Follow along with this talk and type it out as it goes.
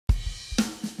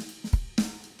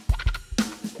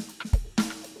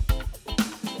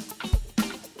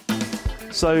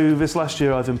So this last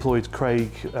year I've employed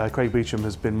Craig. Craig Beecham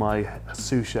has been my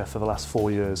sous chef for the last 4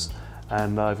 years,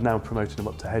 and I've now promoted him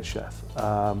up to head chef.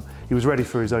 He was ready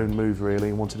for his own move really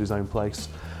and wanted his own place,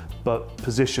 but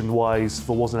position-wise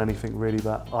there wasn't anything really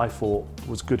that I thought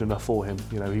was good enough for him.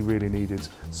 You know, he really needed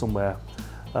somewhere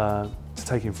to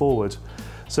take him forward.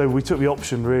 So we took the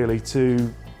option really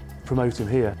to promote him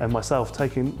here, and myself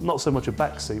taking not so much a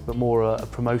backseat but more a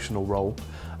promotional role,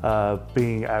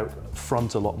 being out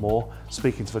front a lot more,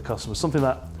 speaking to the customers, something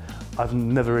that I've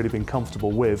never really been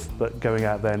comfortable with, but going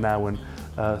out there now and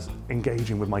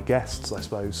engaging with my guests, I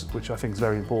suppose, which I think is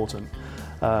very important.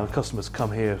 Customers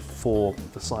come here for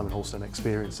the Simon Hulstone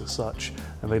experience as such,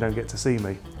 and they don't get to see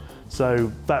me.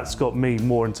 So that's got me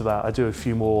more into that. I do a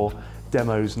few more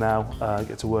demos now. I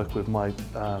get to work with my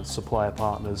supplier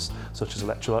partners such as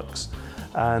Electrolux,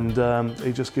 and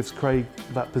it just gives Craig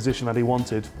that position that he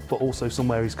wanted, but also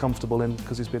somewhere he's comfortable in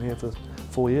because he's been here for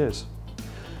 4 years.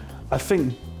 I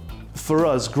think for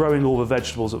us, growing all the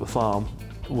vegetables at the farm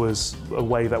was a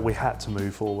way that we had to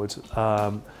move forward.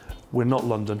 We're not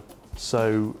London,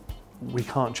 so we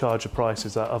can't charge the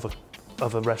prices that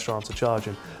other restaurants are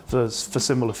charging for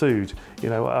similar food. You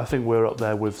know, I think we're up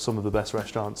there with some of the best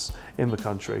restaurants in the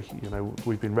country. You know,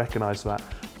 we've been recognised for that,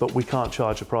 but we can't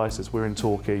charge the prices. We're in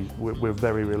Torquay, we're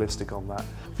very realistic on that.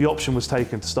 The option was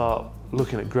taken to start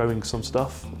looking at growing some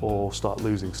stuff or start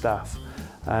losing staff,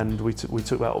 and we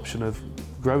took that option of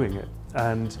growing it.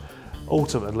 And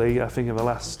ultimately, I think in the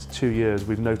last 2 years,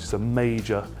 we've noticed a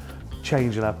major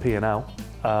change in our P&L.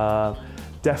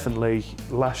 Definitely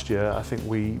last year, I think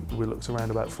we looked around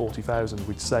about 40,000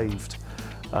 we'd saved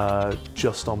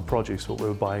just on produce, what we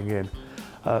were buying in.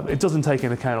 It doesn't take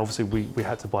into account, obviously, we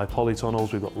had to buy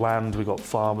polytunnels, we've got land, we've got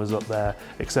farmers up there,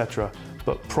 etc.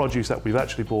 But produce that we've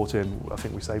actually bought in, I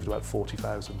think we saved about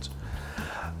 40,000.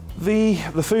 The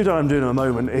food that I'm doing at the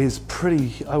moment is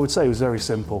pretty, I would say it was very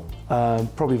simple.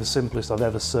 Probably the simplest I've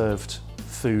ever served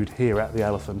food here at the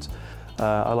Elephant.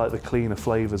 I like the cleaner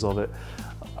flavours of it.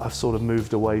 I've sort of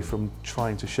moved away from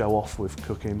trying to show off with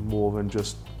cooking more than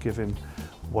just giving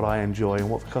what I enjoy and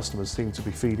what the customers seem to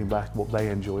be feeding back what they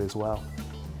enjoy as well.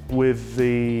 With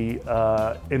the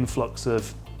influx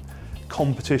of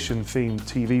competition-themed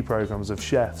TV programmes of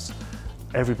chefs,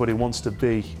 everybody wants to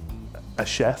be a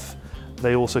chef.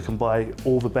 They also can buy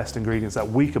all the best ingredients that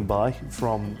we can buy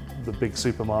from the big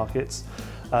supermarkets.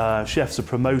 Chefs are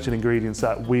promoting ingredients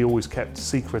that we always kept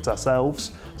secret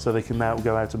ourselves, so they can now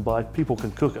go out and buy. People can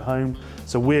cook at home,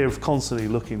 so we're constantly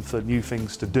looking for new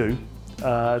things to do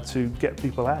to get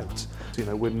people out. You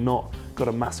know, we've not got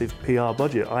a massive PR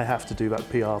budget. I have to do that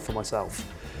PR for myself.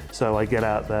 So I get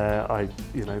out there, I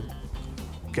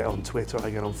get on Twitter, I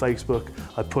get on Facebook,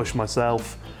 I push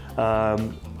myself.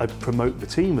 I promote the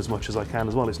team as much as I can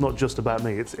as well. It's not just about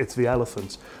me, it's the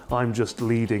Elephant. I'm just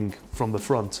leading from the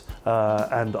front,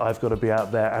 and I've got to be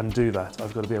out there and do that.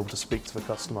 I've got to be able to speak to the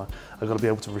customer. I've got to be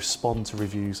able to respond to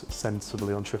reviews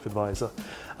sensibly on TripAdvisor,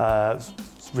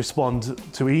 respond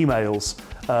to emails.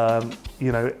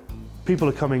 You know, people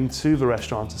are coming to the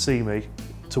restaurant to see me,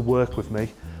 to work with me,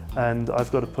 and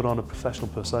I've got to put on a professional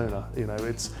persona. You know,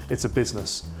 it's a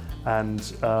business, and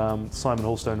Simon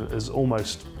Hulstone is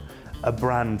almost a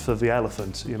brand for the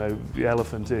Elephant. You know, the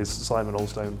Elephant is Simon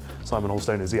Hulstone. Simon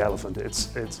Hulstone is the Elephant.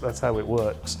 That's how it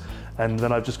works, and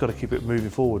then I've just got to keep it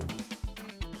moving forward.